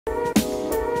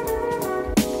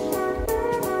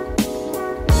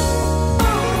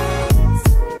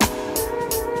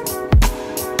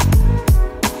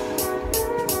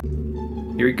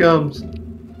he comes.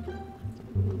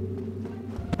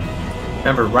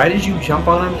 Remember, right as you jump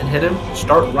on him and hit him,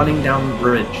 start running down the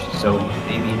bridge. So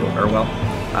maybe he'll, or well,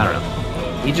 I don't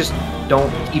know. You just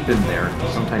don't keep him there.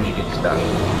 Sometimes you get stuck.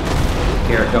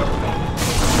 Here, go.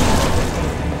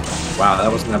 Wow,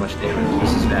 that wasn't that much damage.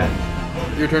 This is bad.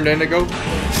 Your turn, Dan, to go.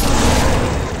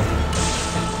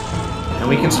 And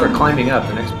we can start climbing up.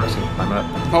 The next person can climb up.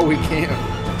 Oh, we can't.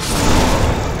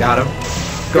 Got him.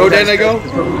 Go, Dan, to go.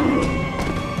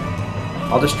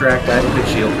 I'll distract. I have a good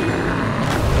shield.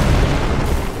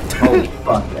 Holy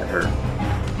fuck, that hurt.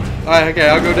 Alright, okay,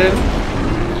 I'll go, Dan.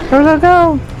 Go, go,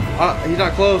 go. He's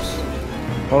not close.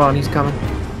 Hold on, he's coming.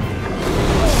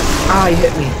 Ah, he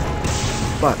hit me.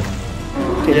 Fuck.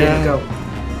 Okay, Yeah. go.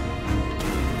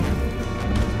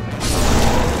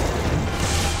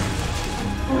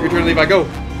 Your turn, Levi, go.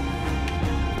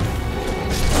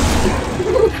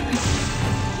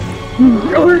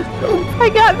 I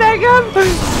got back up.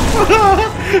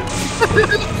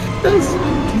 That's an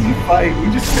easy fight. We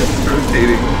just kept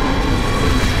rotating.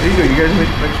 There you go. You guys make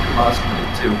a bunch of boss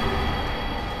fight too.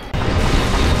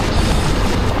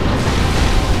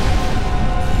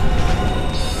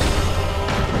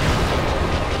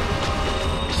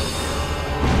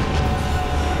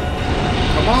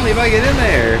 Come on, Levi, get in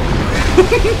there.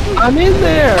 I'm in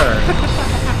there.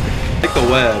 Like the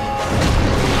web.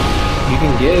 You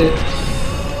can get it.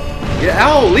 Get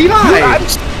out, Levi! Dude, I'm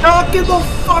stuck in the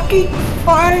fucking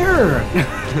fire.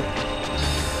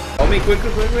 Help me, quick.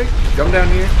 Jump down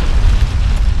here.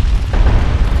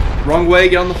 Wrong way,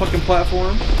 get on the fucking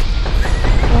platform.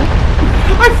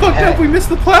 I fucked up, we missed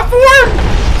the platform!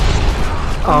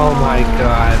 Oh my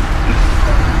god.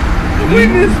 We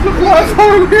missed the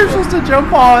platform we were supposed to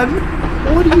jump on!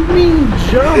 What do you mean,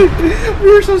 jump?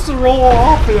 We were supposed to roll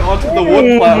off onto the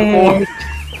wood platform.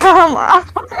 Come on.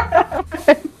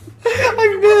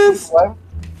 I missed!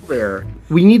 There.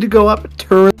 We need to go up a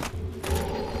turret.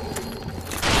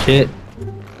 Shit.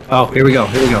 Oh, here we go.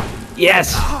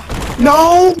 Yes!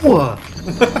 No!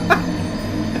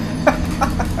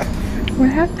 What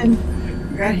happened?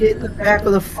 I got hit in the back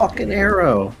with a fucking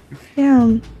arrow.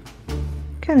 Damn.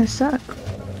 Kinda suck.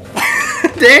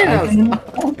 Damn!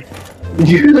 Did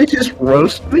you really just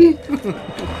roast me?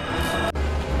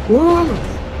 Whoa!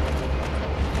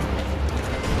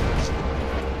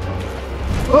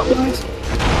 Oh, nice.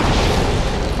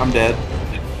 I'm dead.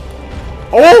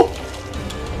 Oh!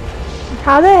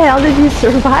 How the hell did you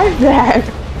survive that?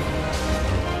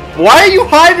 Why are you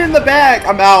hiding in the back?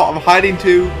 I'm out. I'm hiding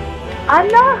too. I'm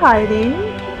not hiding.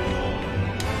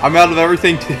 I'm out of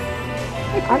everything too.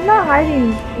 I'm not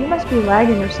hiding. You must be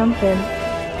lagging or something.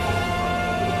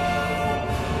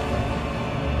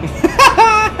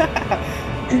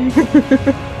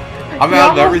 I'm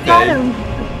out of everything.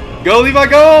 Got Go, Levi,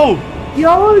 go! him. You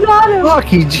almost got him. Fuck,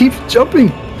 he keeps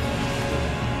jumping.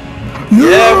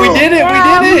 Yeah, we did it!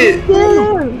 Yeah, we did it!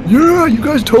 did. Yeah, you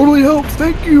guys totally helped.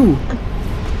 Thank you.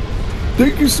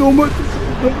 Thank you so much.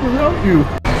 Without you.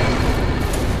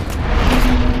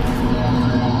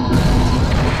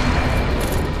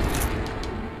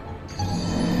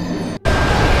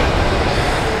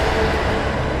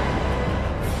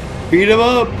 Beat him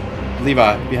up!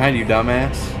 Levi, behind you,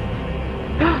 dumbass.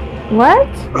 What?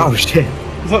 Oh shit.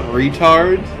 What,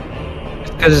 retard?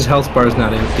 Because his health bar is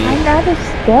not empty. I'm out of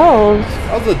spells.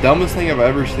 That was the dumbest thing I've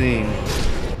ever seen.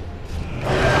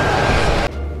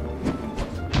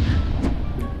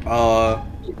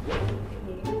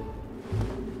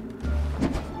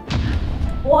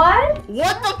 What?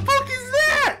 What the fuck is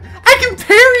that? I can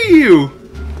parry you!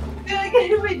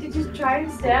 Wait, did you try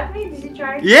and stab me? Did you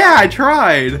try and Yeah, I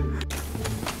tried.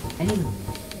 Hey.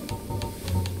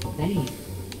 Hey.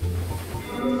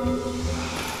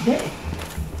 Hey.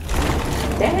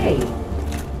 Hey.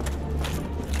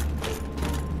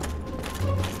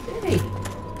 Hey.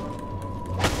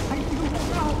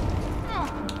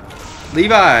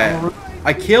 Levi,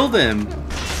 I killed him.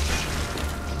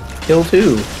 Kill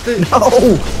two. No!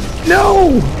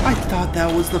 No! I thought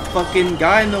that was the fucking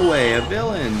guy in the way, a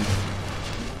villain.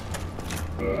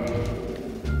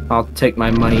 I'll take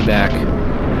my money back.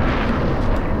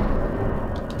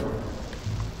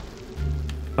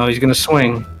 Oh, he's gonna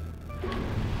swing.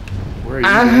 Where are you,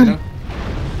 Dana?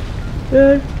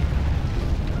 Good.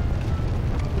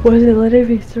 Was it letting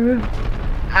me through?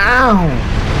 Ow!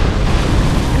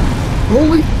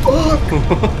 Holy fuck!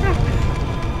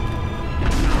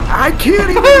 I can't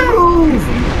even move!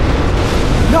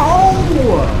 No!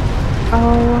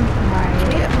 Oh my.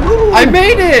 Can't move! I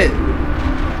made it!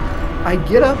 I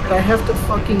get up and I have to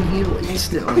fucking heal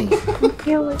instantly.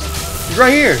 Kill it. He's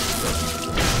right here.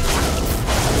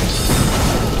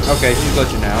 Okay, she's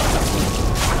glitching out.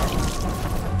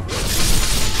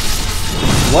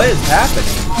 What is happening?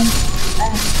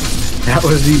 That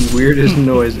was the weirdest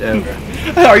noise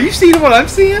ever. Are you seeing what I'm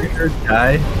seeing?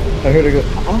 Guy. I heard it go.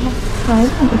 Oh, I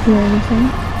didn't hear anything.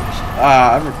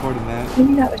 I'm recording that.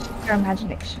 Maybe that was just your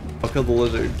imagination. I'll kill the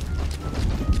lizard.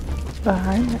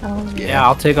 Behind? Oh, Yeah,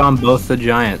 I'll take on both the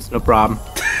giants. No problem.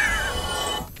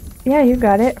 yeah, you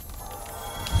got it.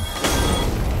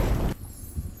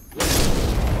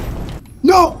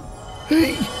 No.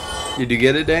 Hey. Did you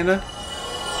get it, Dana?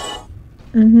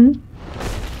 Mm-hmm.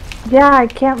 Yeah, I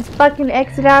can't fucking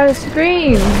exit out of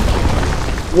screen.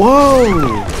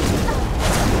 Whoa.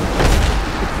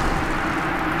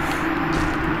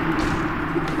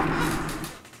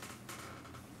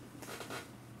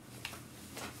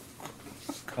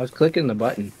 I was clicking the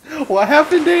button. What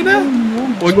happened, Dana?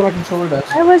 Look what our controller does.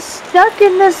 I was stuck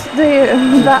in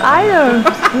the items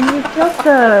when you killed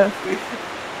the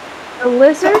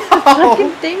lizard. The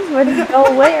fucking things wouldn't go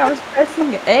away. I was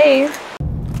pressing A.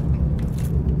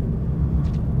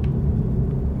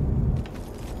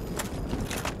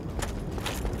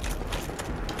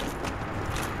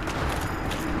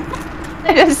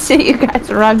 I just see you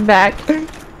guys run back.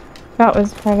 That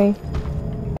was funny.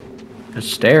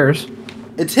 There's stairs.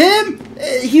 It's him!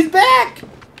 He's back!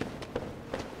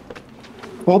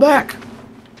 Pull back.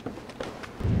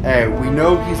 Hey, we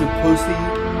know he's a pussy.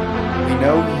 We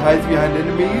know he hides behind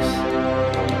enemies.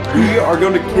 We are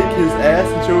going to kick his ass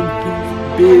and show him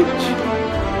who's bitch.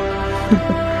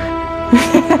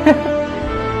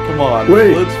 Come on,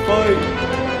 Wait. let's fight.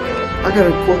 I got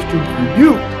a question for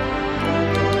you.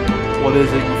 What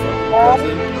is it, you fucking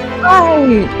cousin?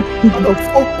 Right. How the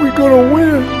fuck we gonna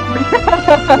win?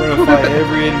 We're gonna fight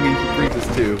every enemy he brings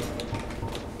us to.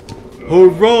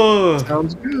 Hurrah!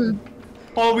 Sounds good.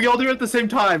 Oh, we all do it at the same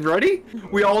time. Ready?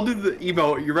 We all do the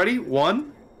emo. You ready?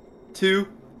 1, 2,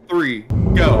 3,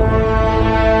 go.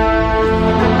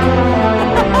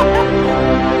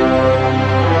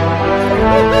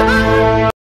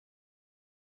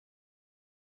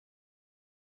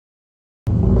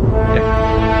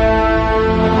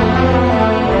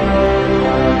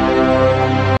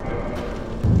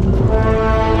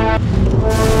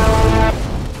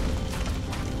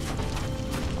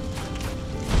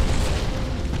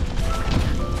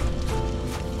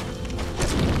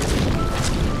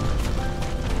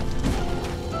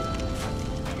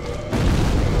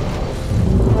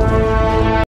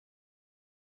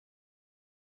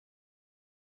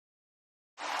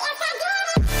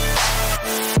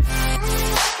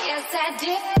 Yes, I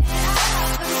did.